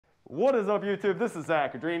What is up, YouTube? This is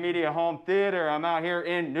Zach, Dreamedia Home Theater. I'm out here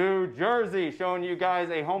in New Jersey showing you guys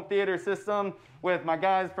a home theater system with my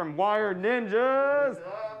guys from Wire Ninjas.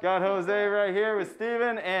 Got Jose right here with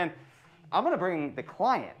Steven, and I'm gonna bring the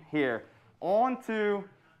client here onto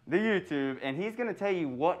the YouTube, and he's gonna tell you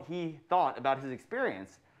what he thought about his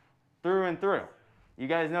experience through and through. You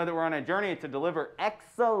guys know that we're on a journey to deliver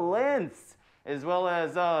excellence, as well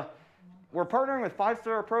as we're partnering with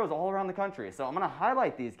 5-star pros all around the country. So I'm gonna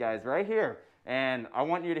highlight these guys right here, and I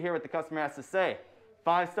want you to hear what the customer has to say.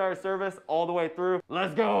 5-star service all the way through.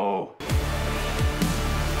 Let's go.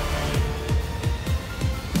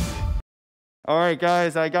 All right,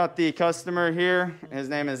 guys, I got the customer here. His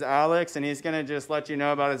name is Alex, and he's gonna just let you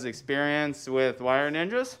know about his experience with Wire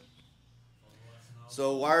Ninjas.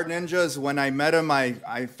 So Wire Ninjas, when I met him, I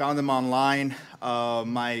found him online.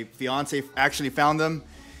 My fiance actually found them.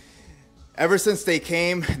 Ever since they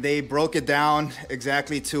came, they broke it down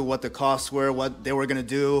exactly to what the costs were, what they were gonna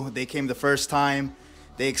do. They came the first time.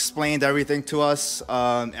 They explained everything to us.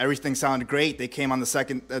 Everything sounded great. They came on the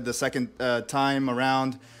second time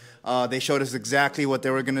around. They showed us exactly what they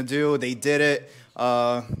were gonna do. They did it.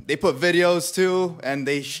 They put videos too, and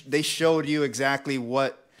they showed you exactly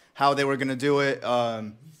how they were gonna do it.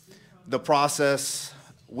 The process,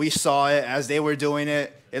 we saw it as they were doing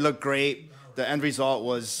it. It looked great. The end result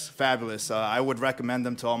was fabulous. I would recommend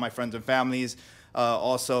them to all my friends and families.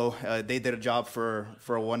 Also, they did a job for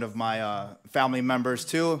one of my family members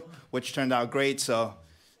too, which turned out great. So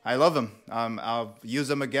I love them. I'll use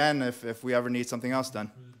them again if we ever need something else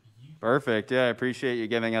done. Perfect. Yeah, I appreciate you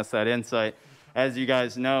giving us that insight. As you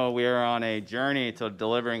guys know, we are on a journey to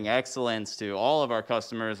delivering excellence to all of our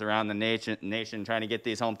customers around the nation, trying to get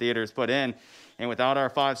these home theaters put in. And without our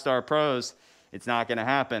 5-star pros, it's not going to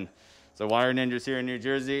happen. So Wire Ninjas here in New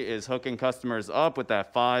Jersey is hooking customers up with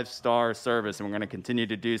that 5-star service, and we're going to continue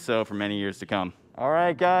to do so for many years to come. All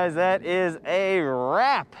right, guys, that is a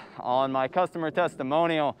wrap on my customer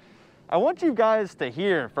testimonial. I want you guys to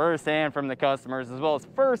hear firsthand from the customers, as well as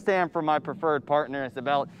firsthand from my preferred partners,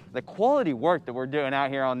 about the quality work that we're doing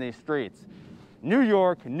out here on these streets. New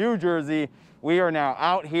York, New Jersey, we are now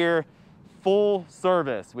out here full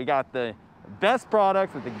service. We got the best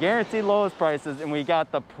products with the guaranteed lowest prices, and we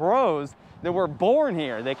got the pros that were born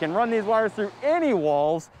here. They can run these wires through any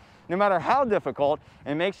walls, no matter how difficult,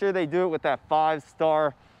 and make sure they do it with that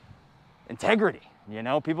 5-star integrity, you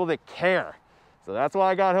know, people that care. So that's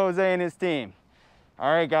why I got Jose and his team.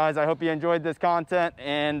 All right, guys, I hope you enjoyed this content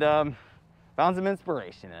and found some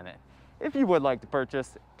inspiration in it. If you would like to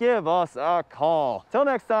purchase, give us a call. Till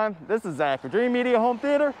next time, this is Zach for Dreamedia Home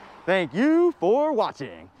Theater. Thank you for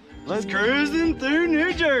watching. Let's cruising through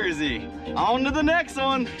New Jersey. On to the next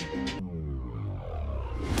one.